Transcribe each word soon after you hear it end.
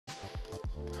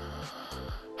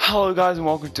Hello guys and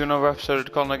welcome to another episode of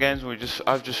the Colonel Games.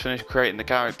 I've just finished creating the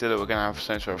character that we're gonna have for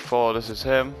Saints Row 4. This is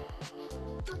him.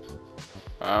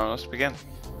 Let's begin.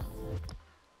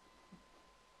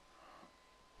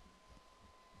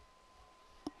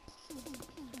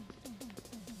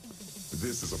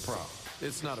 This is a problem.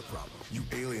 It's not a problem. You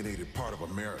alienated part of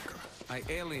America. I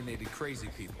alienated crazy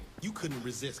people. You couldn't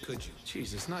resist, could you?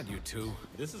 Jeez, it's not you two.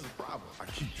 This is a problem. I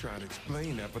keep trying to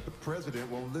explain that, but the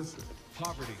president won't listen.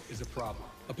 Poverty is a problem.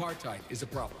 Apartheid is a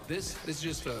problem. This is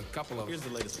just a couple of... Here's the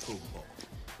latest approval poll.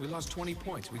 We lost 20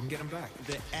 points. We can get them back.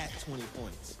 They're at 20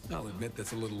 points. I'll admit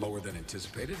that's a little lower than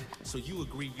anticipated. So you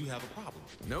agree you have a problem?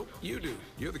 Nope, you do.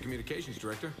 You're the communications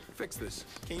director. Fix this.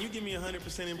 Can you give me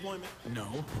 100% employment?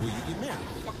 No. Will you get married?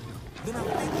 Fuck no. Then I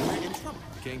think we're in trouble.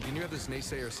 King, can you have this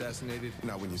naysayer assassinated?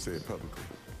 Not when you say it publicly.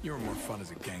 You're more fun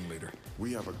as a gang leader.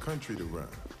 We have a country to run.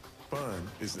 Fun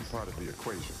isn't part of the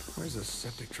equation. Where's a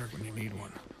septic truck when you need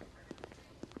one?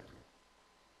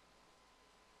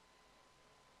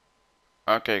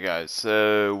 Okay guys,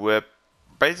 so we're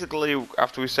basically,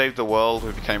 after we saved the world,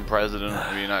 we became president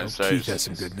of the United States. Keith has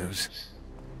some good news.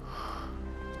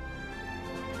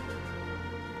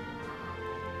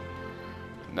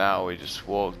 Now we just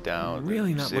walk down. I'm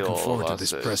really not looking forward to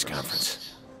this press citizens.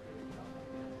 conference.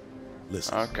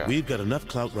 Listen, Okay. we've got enough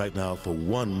clout right now for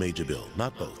one major bill,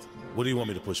 not both. What do you want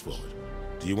me to push forward?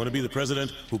 Do you want to be the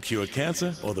president who cured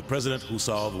cancer or the president who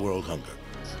solved world hunger?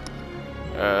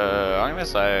 I'm gonna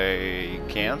say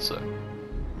cancer,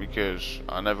 because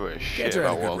I never really shit Cancer had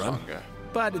a about good world run. hunger.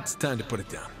 But it's time to put it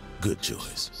down. Good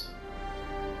choice.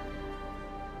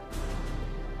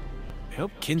 I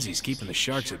hope Kinsey's keeping the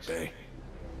sharks at bay.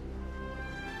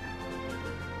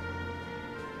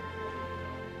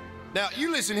 Now,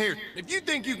 you listen here. If you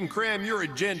think you can cram your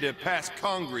agenda past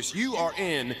Congress, you are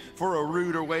in for a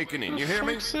rude awakening. You hear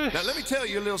me? What's this? Now, let me tell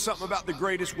you a little something about the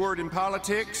greatest word in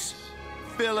politics.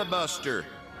 Filibuster.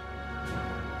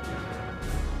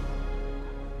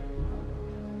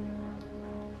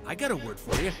 I got a word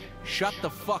for you. Shut the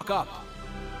fuck up.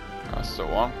 That's the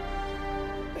one.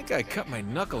 I think I cut my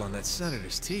knuckle on that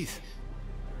senator's teeth.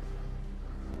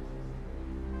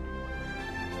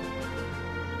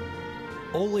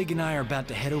 Oleg and I are about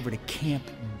to head over to Camp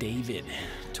David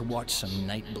to watch some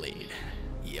Nightblade.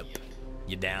 Yep.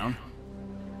 You down?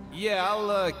 Yeah,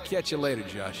 I'll catch you later,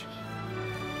 Josh.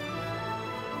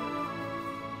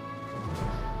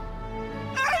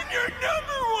 I'm your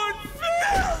 #1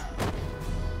 fan!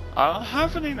 I don't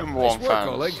have any number Nice one work, fans.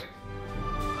 Oleg.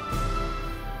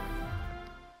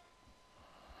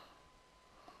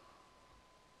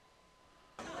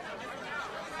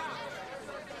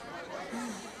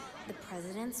 The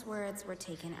president's words were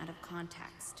taken out of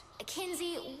context.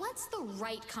 Kinsey, what's the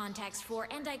right context for,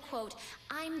 and I quote,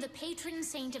 "I'm the patron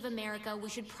saint of America. We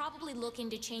should probably look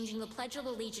into changing the Pledge of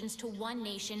Allegiance to one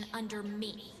nation under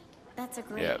me." That's a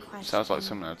great Yeah, question. sounds like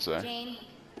something I'd say. Jane?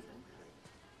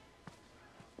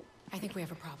 I think we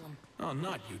have a problem. Oh,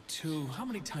 not you two. How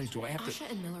many times do I have to... Asha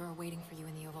and Miller are waiting for you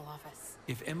in the Oval Office.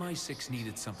 If MI6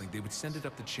 needed something, they would send it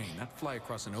up the chain, not fly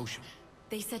across an ocean.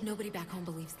 They said nobody back home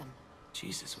believes them.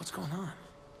 Jesus, what's going on?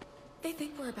 They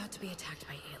think we're about to be attacked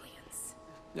by aliens.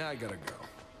 Yeah, I gotta go.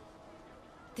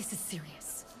 This is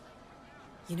serious.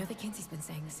 You know that Kinsey's been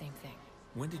saying the same thing.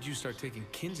 When did you start taking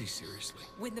Kinsey seriously?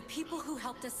 When the people who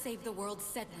helped us save the world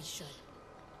said we should.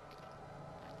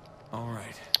 All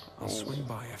right, I'll swing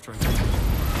by after I...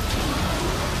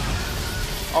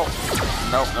 Oh,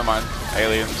 nope, never mind.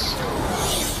 Aliens.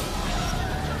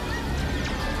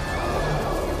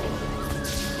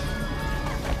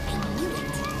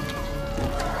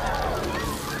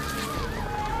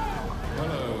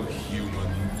 Hello,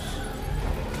 humans.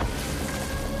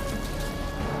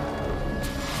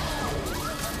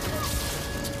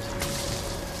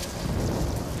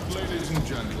 Ladies and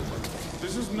gentlemen,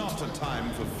 this is not a time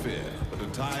for fear, but a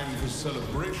time for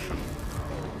celebration.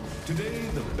 Today,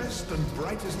 the best and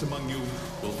brightest among you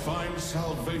will find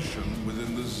salvation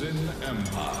within the Zin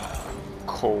Empire.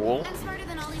 Cool. I'm smarter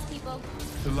than all these people.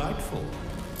 Delightful.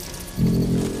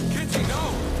 Kinsey,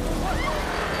 no!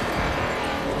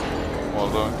 Well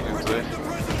done, Kinsey.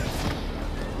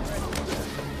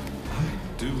 I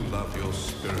do love your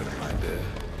spirit, my dear.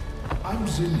 I'm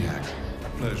Zinyak.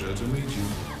 Pleasure to meet you.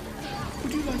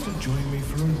 Would you like to join me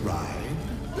for a ride?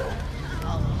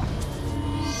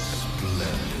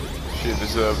 Splendid. She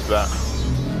deserves that.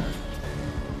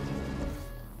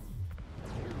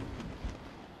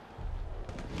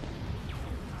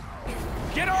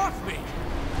 Get off me!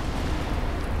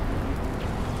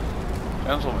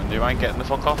 Gentlemen, do you mind getting the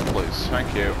fuck off, please?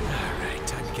 Thank you. Alright,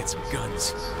 time to get some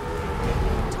guns.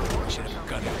 I should have a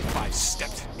gun every 5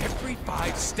 steps. Every Every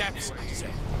 5 steps, I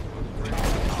said.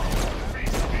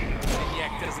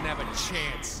 Maniac doesn't have a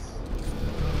chance.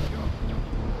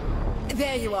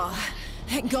 There you are.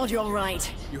 Thank God you're all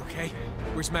right. You okay?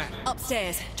 Where's Matt?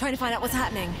 Upstairs, trying to find out what's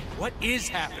happening. What is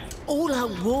happening? All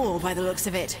out war by the looks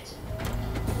of it.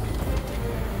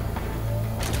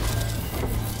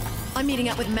 I'm meeting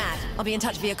up with Matt. I'll be in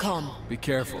touch via comm. Be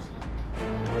careful.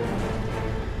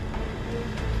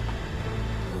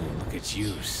 Oh, look at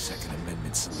you, Second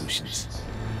Amendment solutions.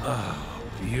 Oh,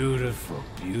 beautiful,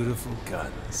 beautiful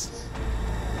guns.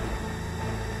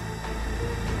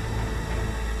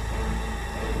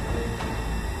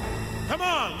 Come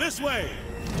on, this way!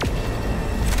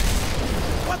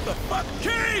 What the fuck?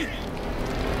 Key!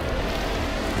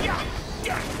 Yeah!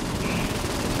 Yeah!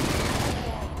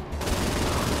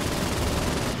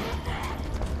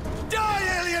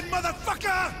 Die, alien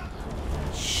motherfucker!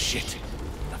 Shit!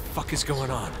 What the fuck is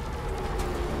going on?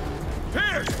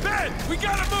 Pierce, Ben, we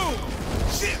gotta move!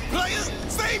 Shit, player!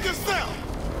 Save yourself!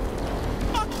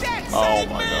 Fuck that! Oh Save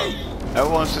my me! god.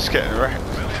 Everyone's just getting wrecked.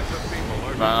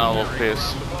 Man, I love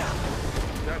Pierce.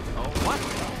 What?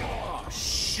 Oh,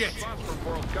 shit!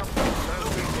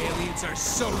 Aliens are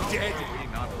so dead!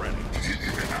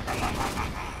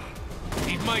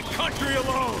 Leave my country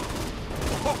alone!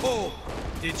 Oh,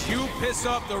 did you piss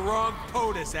off the wrong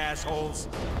POTUS, assholes?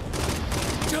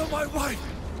 Tell my wife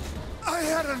I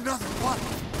had another one.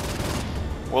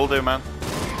 Will do, man.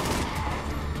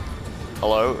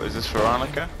 Hello, is this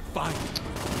Veronica? Fine.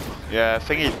 Yeah, I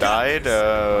think he died,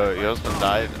 your husband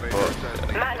died, but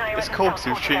it's cool because he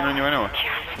was cheating on you anyway.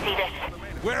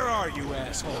 Where are you,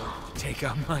 asshole? Take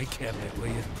out my cabinet, will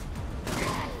you?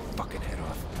 Fucking head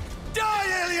off.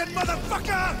 Die, alien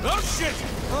motherfucker! Oh, shit!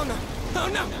 Oh no! Oh,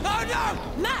 no! Oh,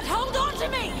 no! Matt, hold on to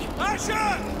me!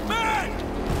 Asha! Man!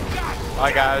 God!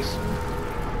 Hi, guys.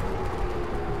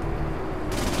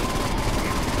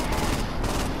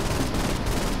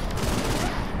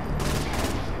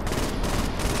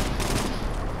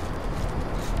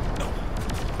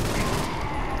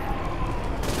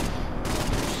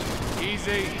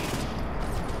 Easy.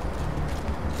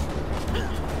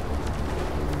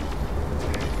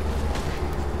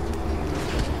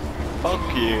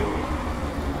 Fuck you.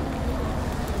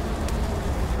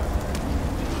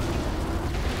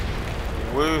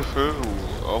 Woohoo.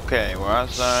 Okay, we're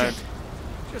outside. Shit.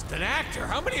 Just an actor.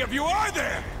 How many of you are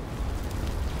there?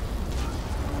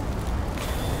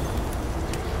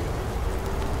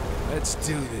 Let's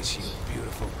do this, you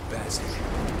beautiful bastard.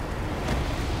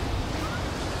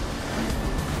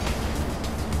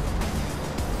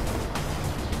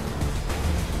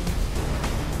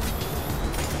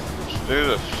 Let's do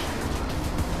this.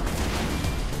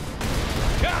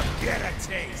 Come get a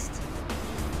taste.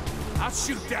 I'll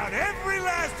shoot down every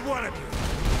last one of you.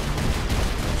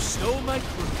 You stole my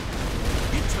crew.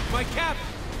 You took my cabin.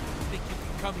 Think you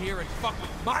can come here and fuck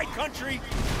with my country?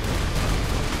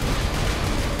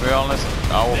 To be honest,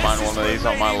 I won't mind one of these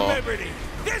on my lawn. Liberty.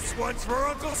 This one's for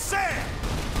Uncle Sam.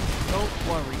 Don't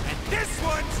worry. And this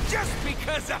one's just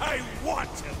because I want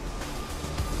to.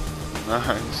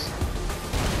 Nice.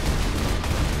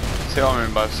 See what I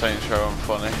mean by saying show I'm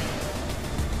funny.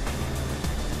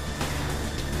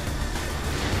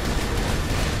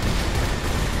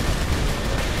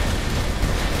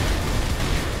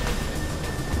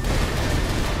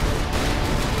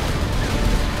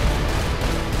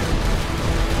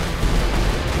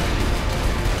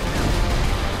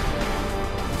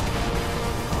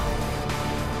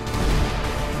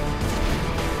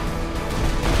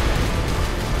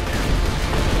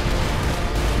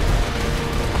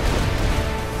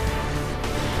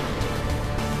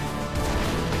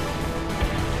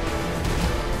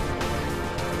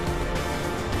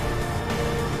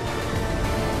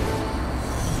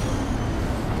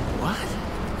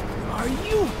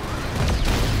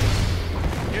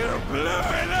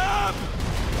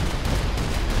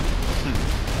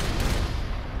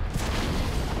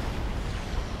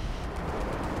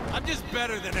 I'm just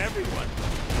better than everyone.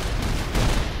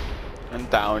 And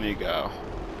down you go.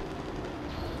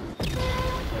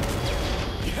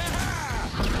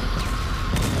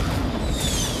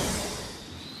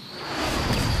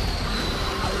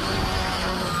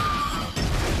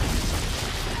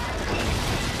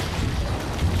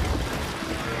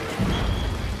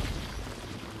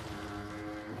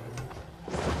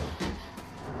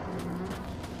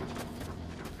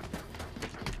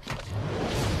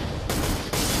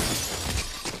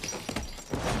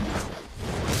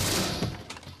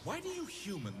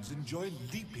 Humans enjoy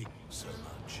leaping so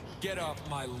much. Get off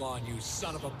my lawn, you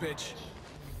son of a bitch.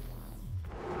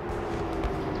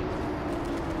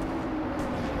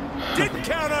 Didn't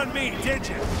count on me, did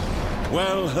you?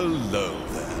 Well, hello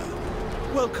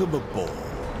there. Welcome aboard.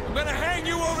 I'm gonna hang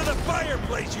you over the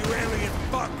fireplace, you alien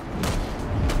fuck!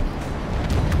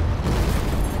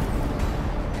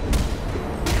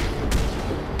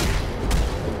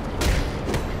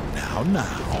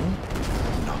 Now,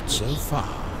 not so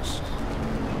fast.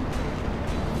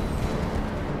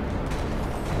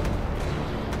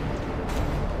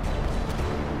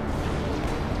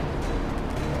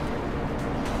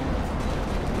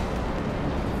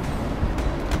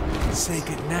 Say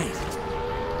goodnight.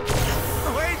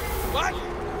 Oh, wait, what?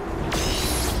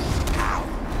 Ow!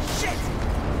 Shit!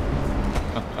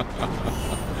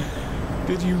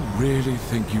 Did you really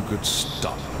think you could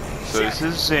stop me? So this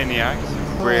is Zinyak,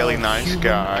 really nice Human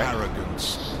guy.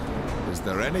 Arrogance. Is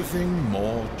there anything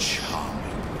more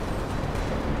charming?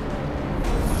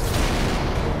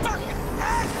 Fucking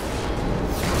ass!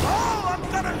 Oh, I'm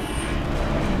gonna...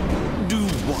 Do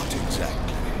what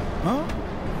exactly? Huh?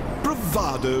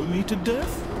 Bravado me to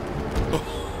death?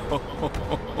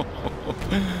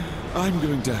 I'm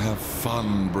going to have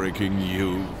fun breaking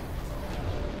you.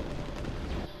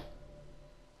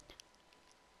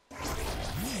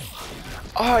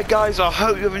 Alright guys, I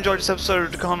hope you've enjoyed this episode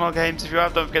of the Conor Games. If you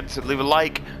have, don't forget to leave a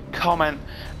like, comment,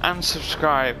 and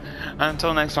subscribe. And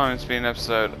until next time, it's been an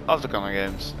episode of the Conor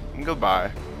Games.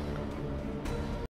 Goodbye.